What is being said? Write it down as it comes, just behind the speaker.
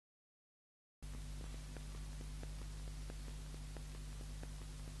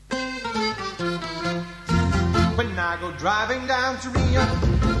when I go driving down to Rio.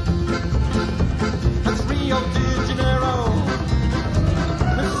 That's Rio de Janeiro.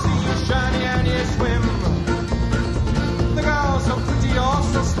 The sea is shiny and you swim. The girls so pretty, all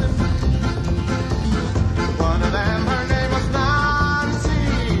so slim. One of them, her name was Nancy.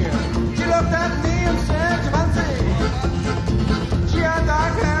 She looked at me and said, "You fancy?" She had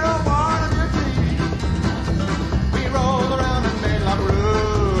dark hair and one of your teeth. We rolled around and made love rudely.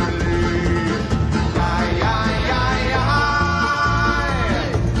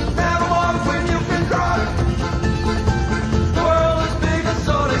 Never walk when you can cry. The world is big and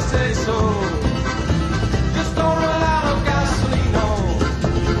so they say so. Just don't run out of gasolino.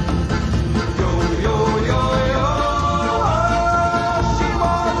 Yo, yo, yo, yo. She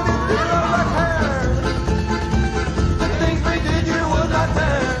wanted me to feel like her. The things we did you would not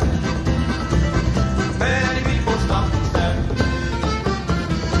dare. Many people stopped and stared.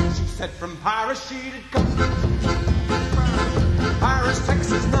 She said from Paris she'd come. Paris,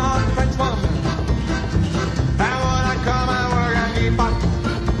 Texas, not the French one. And when I come and work and keep up,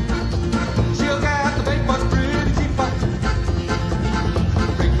 she'll get the big ones pretty cheap.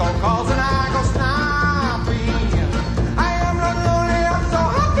 Rico calls and I go snappy. I am not lonely, I'm so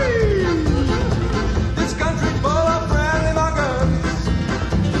happy. This country's full of friendly muggers.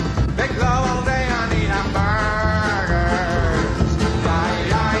 Make love all day, I need hamburgers.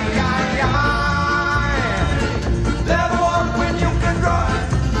 Never walk when you can drive.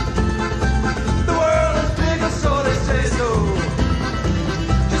 The world is bigger, so they say so.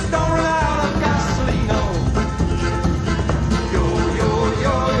 Just don't run out of gasolino. Yo, yo,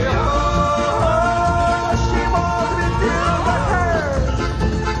 yo, yo. She wants me to like her.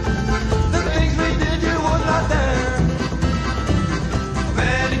 The things we did you would not dare.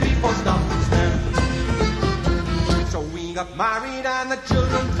 Many people stopped and stared. So we got married and the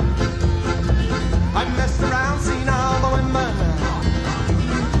children. I messed around, seen all the women.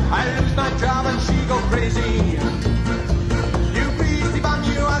 I lose my job and she go crazy. You beastie bum,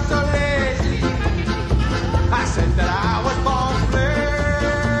 you are so lazy. I said that I was born to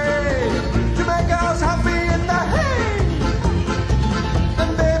play, to make girls happy in the hay.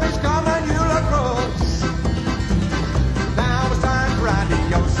 And babies come and you look gross. Now it's time for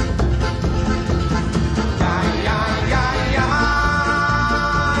adios.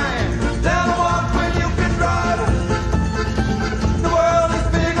 Never walk when you can drive. The world is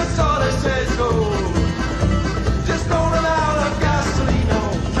bigger, so they say so. Just don't run out of gasolino.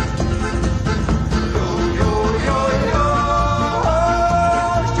 Yo, yo, yo, yo.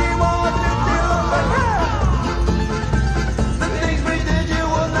 She wants me to look like her. The things we did you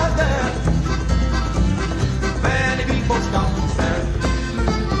would not dare. Many people stopped and stared.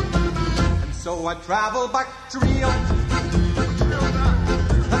 And so I travel back to Rio.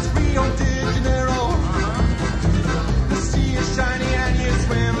 That's Rio de Janeiro. The sea is shiny and you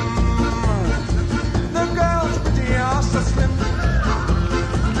swim. The girls pretty, are so slim.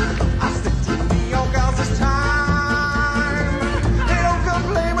 I stick to Rio girls this time. They don't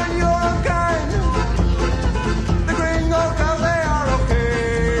complain when you're unkind. The gringo girls, they are okay.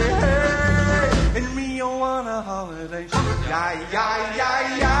 In Rio on a holiday. Yeah, yeah,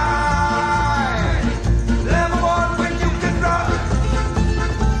 yeah, yeah.